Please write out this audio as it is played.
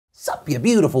Sup, you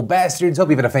beautiful bastards.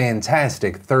 Hope you've had a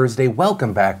fantastic Thursday.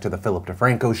 Welcome back to the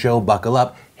DeFranco Show. Buckle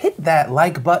up, hit that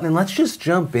like button, and let's just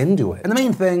jump into it. And the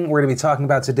main thing we're gonna be talking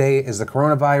about today is the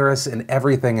coronavirus and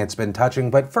everything it's been touching.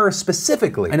 But first,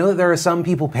 specifically, I know that there are some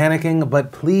people panicking,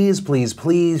 but please, please,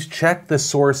 please check the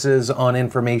sources on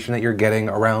information that you're getting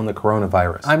around the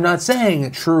coronavirus. I'm not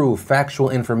saying true factual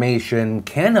information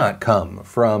cannot come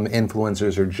from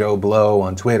influencers or Joe Blow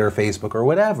on Twitter, Facebook, or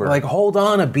whatever. Like, hold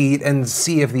on a beat and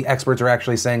see if the experts are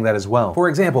actually saying that as well. For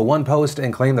example, one post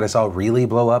and claim that I saw really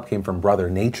blow up came from Brother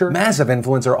Nature. Massive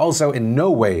influencer, also in no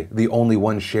way the only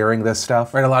one sharing this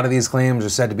stuff. Right, a lot of these claims are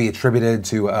said to be attributed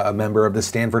to a member of the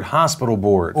Stanford Hospital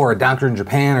Board, or a doctor in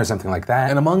Japan, or something like that.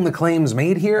 And among the claims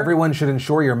made here, everyone should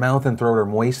ensure your mouth and throat are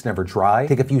moist, never dry.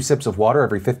 Take a few sips of water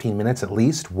every 15 minutes at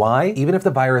least. Why? Even if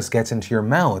the virus gets into your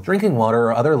mouth, drinking water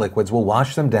or other liquids will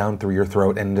wash them down through your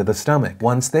throat and into the stomach.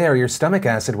 Once there, your stomach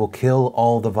acid will kill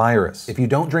all the virus. If you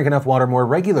don't drink enough water more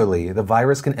regularly, the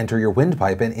virus can enter your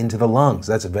windpipe and into the lungs.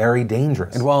 That's very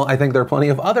dangerous. And while I think there are plenty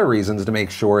of other reasons to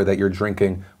make sure that you're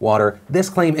drinking water, this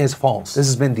claim is false. This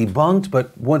has been debunked,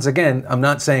 but once again, I'm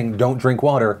not saying don't drink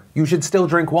water. You should still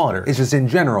drink water. It's just in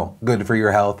general good for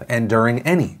your health and during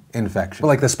any infection. But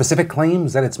like the specific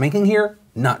claims that it's making here,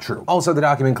 not true. Also, the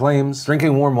document claims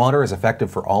drinking warm water is effective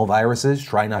for all viruses.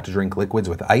 Try not to drink liquids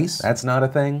with ice. That's not a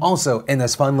thing. Also, in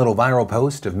this fun little viral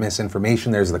post of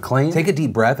misinformation, there's the claim. Take a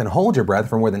deep breath and hold your breath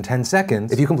for more than 10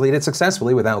 seconds. If you complete it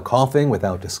successfully without coughing,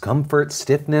 without discomfort,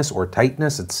 stiffness, or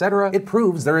tightness, etc., it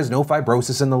proves there is no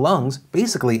fibrosis in the lungs,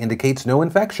 basically indicates no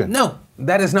infection. No,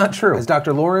 that is not true. As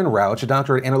Dr. Lauren Rauch, a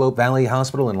doctor at Antelope Valley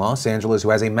Hospital in Los Angeles who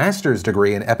has a master's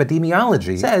degree in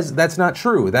epidemiology, says that's not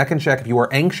true. That can check if you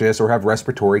are anxious or have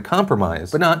respiratory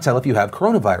compromise, but not tell if you have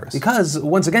coronavirus. Because,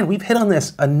 once again, we've hit on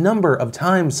this a number of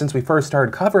times since we first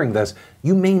started covering this,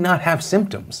 you may not have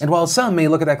symptoms. And while some may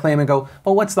look at that claim and go,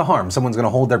 well, what's the harm? Someone's gonna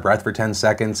hold their breath for 10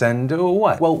 seconds and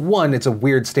what? Well, one, it's a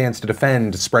weird stance to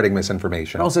defend spreading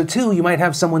misinformation. Also, two, you might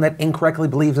have someone that incorrectly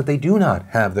believes that they do not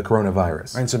have the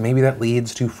coronavirus. Right, so maybe that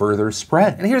leads to further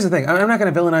spread. And here's the thing, I'm not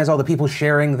gonna villainize all the people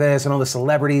sharing this and all the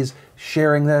celebrities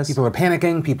sharing this. People are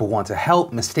panicking, people want to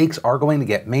help, mistakes are going to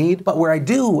get made, but where I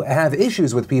do have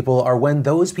issues with people are when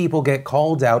those people get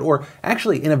called out, or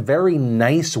actually in a very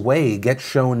nice way get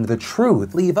shown the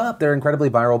truth, leave up their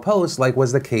incredibly viral posts like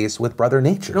was the case with Brother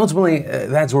Nature. And ultimately,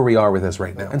 that's where we are with this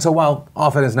right now. And so while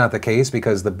often is not the case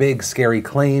because the big scary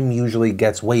claim usually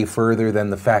gets way further than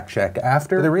the fact check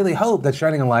after, I really hope that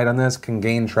shining a light on this can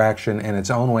gain traction in its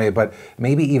own way, but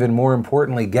maybe even more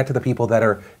importantly, get to the people that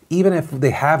are, even if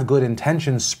they have good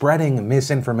intentions, spreading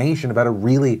misinformation about a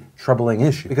really troubling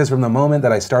issue. Because from the moment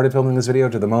that I started filming this video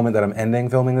to the moment that I'm ending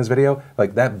filming this video,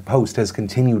 like that post has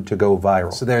continued to go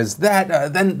viral. So there's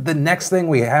that. Then the next thing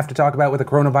we have to talk about with the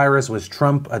coronavirus was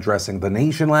Trump addressing the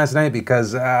nation last night,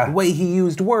 because the way he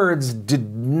used words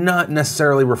did not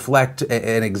necessarily reflect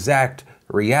an exact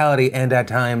reality, and at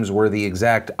times were the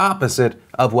exact opposite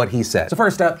of what he said. So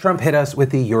first up, Trump hit us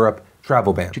with the Europe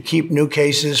travel ban. To keep new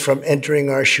cases from entering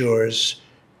our shores,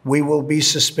 we will be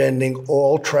suspending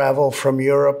all travel from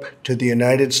Europe to the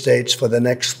United States for the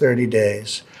next 30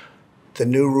 days. The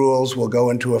new rules will go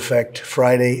into effect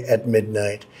Friday at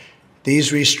midnight.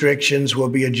 These restrictions will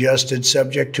be adjusted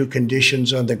subject to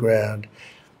conditions on the ground.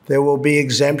 There will be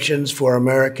exemptions for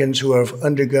Americans who have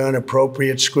undergone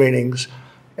appropriate screenings,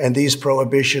 and these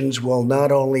prohibitions will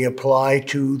not only apply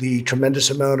to the tremendous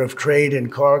amount of trade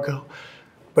and cargo,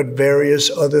 but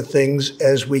various other things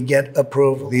as we get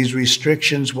approval. These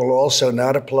restrictions will also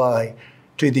not apply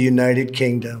to the United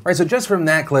Kingdom. Right, so just from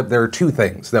that clip, there are two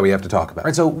things that we have to talk about.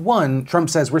 Right, so one, Trump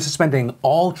says we're suspending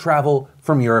all travel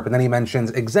from Europe, and then he mentions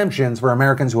exemptions for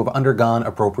Americans who have undergone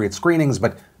appropriate screenings,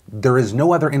 but there is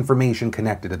no other information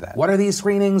connected to that. What are these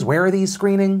screenings? Where are these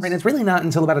screenings? Right, it's really not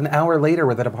until about an hour later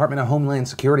where the Department of Homeland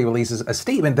Security releases a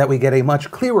statement that we get a much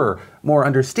clearer, more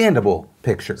understandable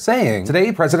picture, saying,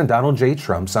 today President Donald J.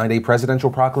 Trump signed a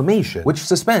presidential proclamation which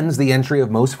suspends the entry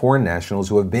of most foreign nationals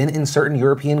who have been in certain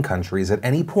European countries at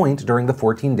any point during the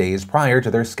 14 days prior to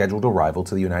their scheduled arrival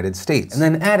to the United States. And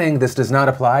then adding, this does not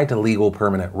apply to legal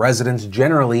permanent residents,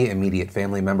 generally immediate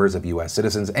family members of U.S.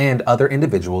 citizens, and other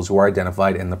individuals who are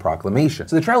identified in the proclamation.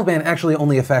 So the travel ban actually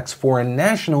only affects foreign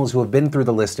nationals who have been through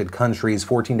the listed countries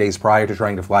 14 days prior to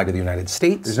trying to fly to the United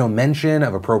States. There's no mention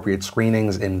of appropriate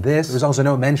screenings in this. There was also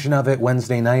no mention of it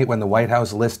Wednesday night when the White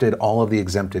House listed all of the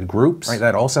exempted groups. Right,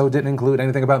 that also didn't include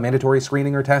anything about mandatory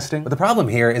screening or testing. But the problem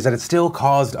here is that it still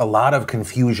caused a lot of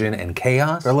confusion and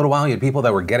chaos. For a little while, you had people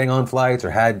that were getting on flights or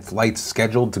had flights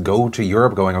scheduled to go to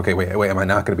Europe going, okay, wait, am I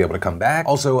not going to be able to come back?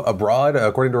 Also, abroad,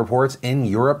 according to reports in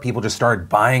Europe, people just started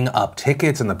buying up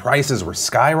tickets and the prices were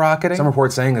skyrocketing. Some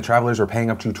reports saying that travelers were paying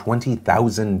up to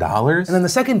 $20,000. And then the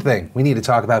second thing we need to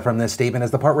talk about from this statement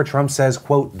is the part where Trump says,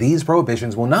 quote, these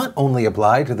prohibitions will not only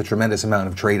apply to the tremendous amount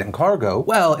of trade and cargo.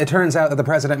 Well, it turns out that the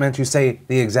president meant to say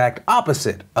the exact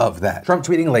opposite of that. Trump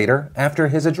tweeting later, after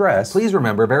his address, please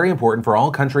remember, very important for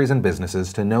all countries and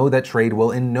businesses to know that trade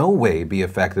will in no way be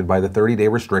affected by the 30-day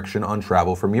restriction on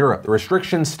travel from Europe. The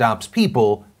restriction stops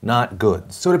people, not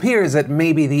goods. So it appears that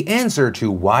maybe the answer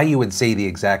to why you would say the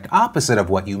exact opposite of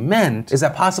what you meant is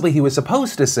that possibly he was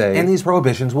supposed to say, and these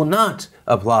prohibitions will not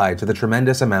apply to the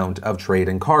tremendous amount of trade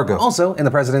and cargo. Also, in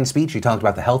the president's speech, he talked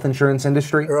about the health insurance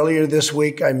industry. Earlier this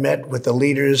week, I met with the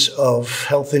leaders of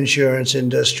health insurance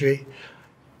industry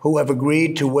who have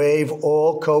agreed to waive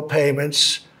all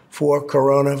co-payments for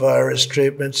coronavirus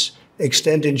treatments,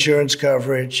 extend insurance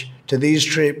coverage to these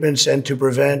treatments, and to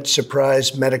prevent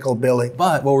surprise medical billing.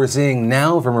 But what we're seeing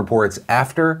now from reports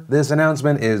after this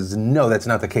announcement is no, that's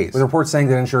not the case. With reports saying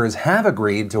that insurers have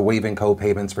agreed to waiving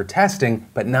co-payments for testing,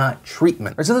 but not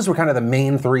treatment. So those were kind of the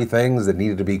main three things that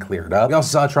needed to be cleared up. We also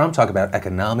saw Trump talk about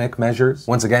economic measures,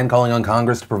 once again calling on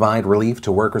Congress to provide relief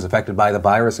to workers affected by the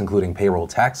virus, including payroll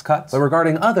tax cuts. But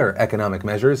regarding other economic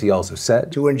measures, he also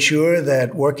said, to ensure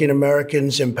that working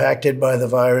Americans impacted by the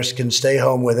virus can stay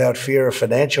home without fear of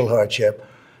financial hardship,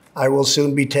 I will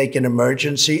soon be taking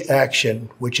emergency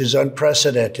action, which is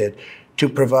unprecedented, to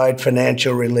provide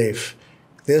financial relief.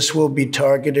 This will be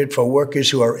targeted for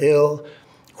workers who are ill,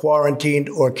 quarantined,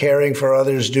 or caring for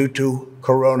others due to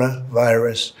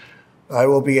coronavirus. I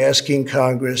will be asking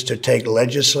Congress to take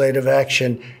legislative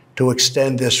action to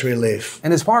extend this relief.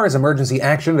 And as far as emergency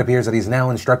action, it appears that he's now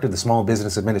instructed the Small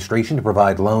Business Administration to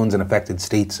provide loans in affected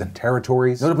states and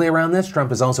territories. Notably around this,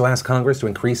 Trump has also asked Congress to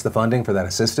increase the funding for that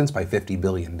assistance by $50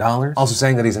 billion. Also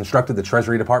saying that he's instructed the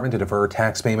Treasury Department to defer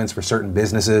tax payments for certain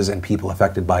businesses and people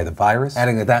affected by the virus,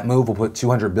 adding that that move will put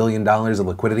 $200 billion of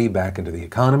liquidity back into the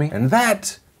economy. And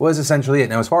that was essentially it.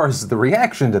 Now, as far as the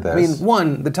reaction to this, I mean,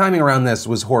 one, the timing around this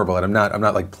was horrible, and I'm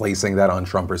not like placing that on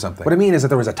Trump or something. What I mean is that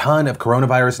there was a ton of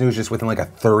coronavirus news just within like a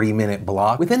 30-minute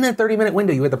block. Within that 30-minute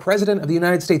window, you had the President of the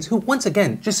United States, who, once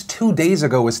again, just 2 days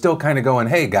ago was still kind of going,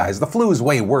 hey guys, the flu is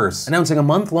way worse, announcing a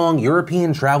month-long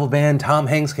European travel ban. Tom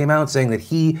Hanks came out saying that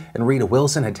he and Rita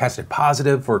Wilson had tested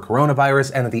positive for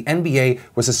coronavirus, and that the NBA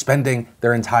was suspending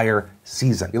their entire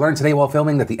season. We learned today while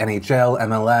filming that the NHL,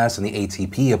 MLS, and the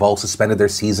ATP have all suspended their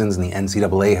seasons, and the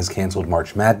NCAA has canceled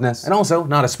March Madness. And also,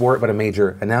 not a sport, but a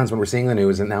major announcement we're seeing in the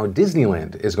news, and now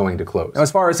Disneyland is going to close. Now,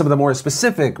 as far as some of the more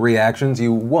specific reactions,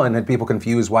 one, had people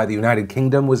confused why the United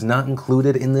Kingdom was not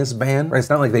included in this ban. Right? It's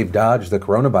not like they've dodged the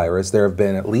coronavirus. There have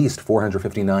been at least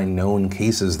 459 known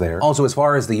cases there. Also, as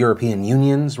far as the European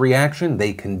Union's reaction,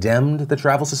 they condemned the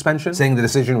travel suspension, saying the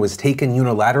decision was taken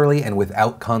unilaterally and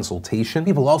without consultation.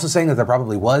 People also saying that there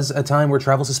probably was a time where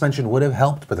travel suspension would have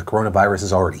helped, but the coronavirus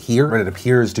is already here, but it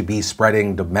appears to be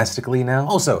spreading domestically now.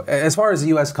 Also, as far as the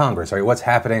US Congress, right, what's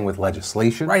happening with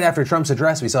legislation? Right after Trump's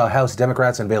address, we saw House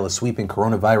Democrats unveil a sweeping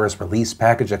coronavirus relief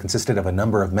package that consisted of a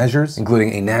number of measures,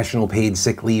 including a national paid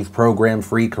sick leave program,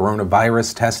 free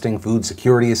coronavirus testing, food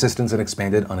security assistance, and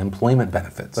expanded unemployment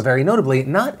benefits. But very notably,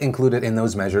 not included in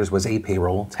those measures was a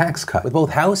payroll tax cut, with both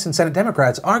House and Senate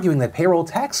Democrats arguing that payroll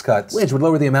tax cuts, which would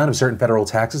lower the amount of certain federal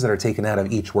taxes that are taken out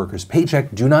of each worker's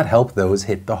paycheck, do not help those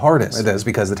hit the hardest. This is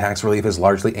because the tax relief is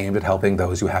largely aimed at helping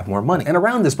those who have more money. And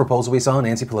around this proposal, we saw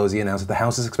Nancy Pelosi announce that the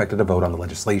House is expected to vote on the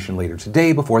legislation later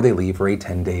today before they leave for a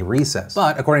 10-day recess.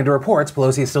 But according to reports,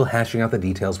 Pelosi is still hashing out the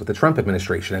details with the Trump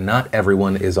administration, and not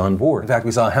everyone is on board. In fact,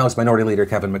 we saw House Minority Leader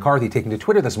Kevin McCarthy taking to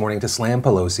Twitter this morning to slam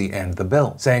Pelosi and the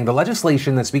bill, saying the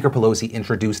legislation that Speaker Pelosi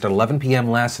introduced at 11 p.m.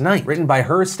 last night, written by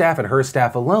her staff and her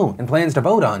staff alone, and plans to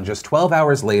vote on just 12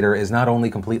 hours later, is not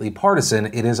only completely partisan,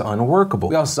 it is unworkable.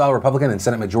 We also saw Republican and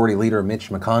Senate Majority Leader Mitch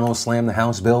McConnell slam the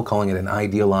House bill, calling it an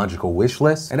ideological wish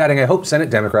list, and adding, I hope Senate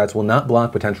Democrats will not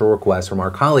block potential requests from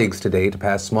our colleagues today to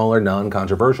pass smaller,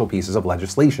 non-controversial pieces of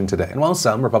legislation today. And while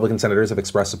some Republican senators have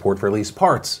expressed support for at least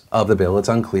parts of the bill, it's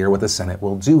unclear what the Senate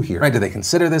will do here. Right, do they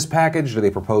consider this package? Do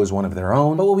they propose one of their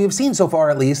own? But what we have seen so far,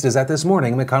 at least, is that this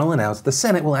morning, McConnell announced the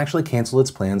Senate will actually cancel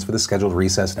its plans for the scheduled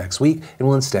recess next week and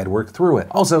will instead work through it.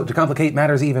 Also, to complicate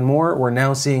matters even more, we're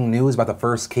now seeing breaking news about the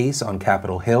first case on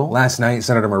Capitol Hill. Last night,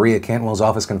 Senator Maria Cantwell's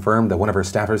office confirmed that one of her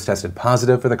staffers tested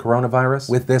positive for the coronavirus.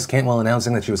 With this, Cantwell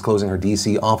announcing that she was closing her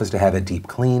DC office to have a deep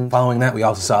clean. Following that, we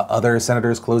also saw other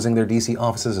senators closing their DC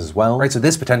offices as well. Right, so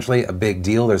this potentially a big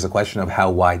deal. There's a question of how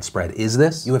widespread is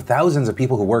this? You have thousands of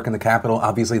people who work in the Capitol,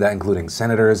 obviously that including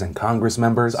senators and Congress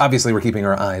members. Obviously, we're keeping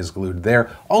our eyes glued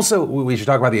there. Also, we should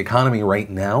talk about the economy right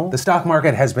now. The stock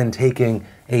market has been taking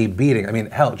a beating. I mean,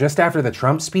 hell, just after the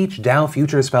Trump speech, Dow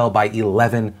futures fell by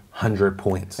 1,100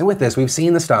 points. And with this, we've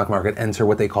seen the stock market enter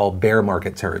what they call bear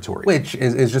market territory, which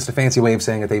is just a fancy way of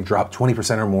saying that they've dropped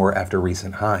 20% or more after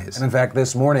recent highs. And in fact,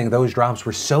 this morning, those drops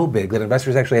were so big that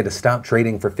investors actually had to stop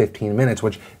trading for 15 minutes,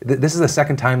 which this is the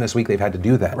second time this week they've had to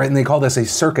do that, right? And they call this a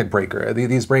circuit breaker.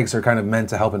 These breaks are kind of meant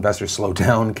to help investors slow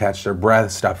down, catch their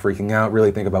breath, stop freaking out,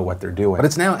 really think about what they're doing. But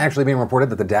it's now actually being reported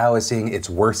that the Dow is seeing its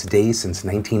worst day since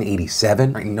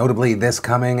 1987. Right? Notably, this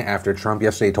coming after Trump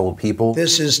yesterday told people,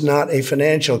 "This is not a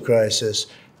financial crisis.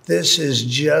 This is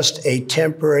just a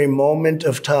temporary moment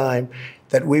of time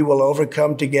that we will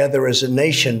overcome together as a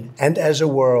nation and as a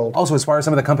world." Also, as far as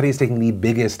some of the companies taking the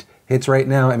biggest hits right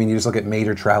now, I mean, you just look at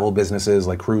major travel businesses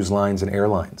like cruise lines and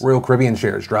airlines. Royal Caribbean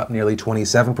shares dropped nearly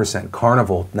 27%,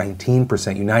 Carnival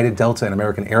 19%, United, Delta, and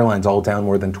American Airlines all down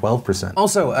more than 12%.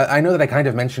 Also, I know that I kind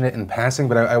of mentioned it in passing,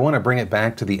 but I want to bring it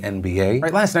back to the NBA.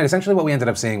 Right, last night, essentially what we ended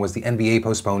up seeing was the NBA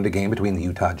postponed a game between the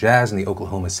Utah Jazz and the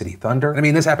Oklahoma City Thunder. And I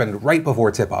mean, this happened right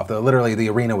before tip-off. Literally, the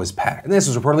arena was packed. And this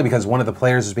was reportedly because one of the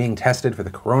players was being tested for the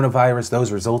coronavirus.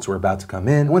 Those results were about to come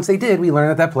in. And once they did, we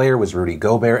learned that that player was Rudy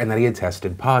Gobert and that he had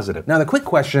tested positive. Now, the quick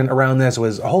question around this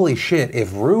was, holy shit,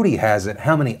 if Rudy has it,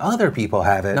 how many other people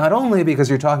have it? Not only because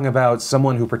you're talking about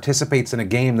someone who participates in a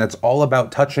game that's all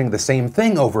about touching the same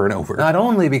thing over and over. Not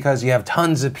only because you have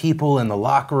tons of people in the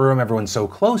locker room, everyone's so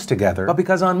close together, but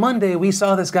because on Monday we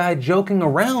saw this guy joking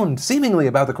around, seemingly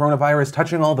about the coronavirus,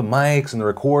 touching all the mics and the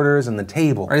recorders and the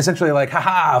table. Right, essentially like,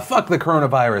 haha, fuck the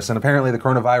coronavirus. And apparently the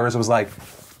coronavirus was like,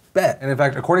 bet. And in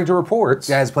fact, according to reports,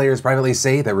 Jazz players privately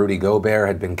say that Rudy Gobert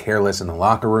had been careless in the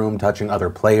locker room, touching other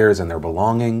players and their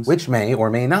belongings, which may or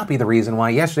may not be the reason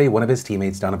why yesterday one of his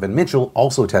teammates, Donovan Mitchell,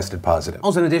 also tested positive.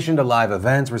 Also, in addition to live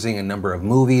events, we're seeing a number of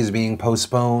movies being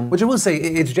postponed, which I will say,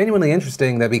 it's genuinely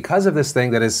interesting that because of this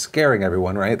thing that is scaring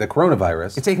everyone, right, the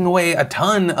coronavirus, it's taking away a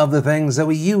ton of the things that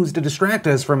we use to distract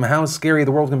us from how scary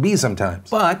the world can be sometimes.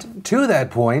 But to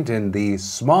that point, in the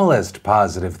smallest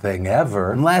positive thing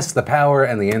ever, unless the power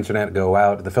and the internet go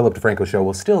out, the Philip DeFranco show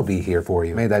will still be here for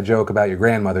you. I made that joke about your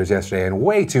grandmothers yesterday, and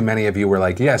way too many of you were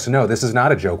like, yes, no, this is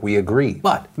not a joke, we agree.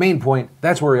 But, main point,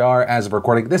 that's where we are as of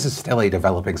recording. This is still a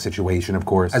developing situation, of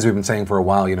course. As we've been saying for a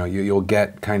while, you know, you'll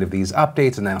get kind of these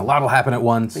updates, and then a lot will happen at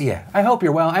once. But yeah, I hope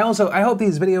you're well. I hope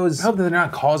these videos, I hope that they're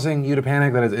not causing you to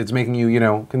panic, that it's making you, you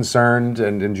know, concerned,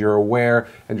 and you're aware,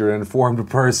 and you're an informed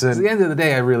person. At the end of the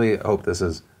day, I really hope this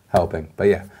is helping. But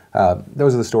yeah.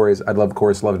 Those are the stories. I'd love, of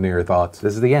course, love to know your thoughts.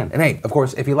 This is the end. And hey, of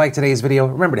course, if you like today's video,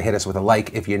 remember to hit us with a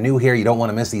like. If you're new here, you don't want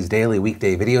to miss these daily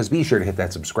weekday videos, be sure to hit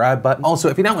that subscribe button. Also,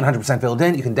 if you're not 100% filled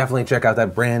in, you can definitely check out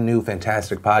that brand new,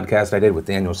 fantastic podcast I did with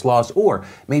Daniel Sloss, or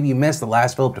maybe you missed the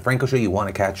last Philip DeFranco show, you want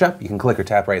to catch up, you can click or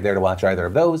tap right there to watch either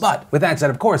of those. But with that said,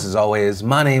 of course, as always,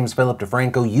 my name's Philip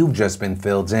DeFranco. You've just been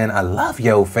filled in. I love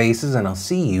yo faces, and I'll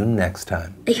see you next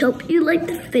time. I hope you liked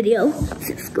this video.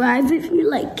 Subscribe if you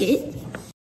like it.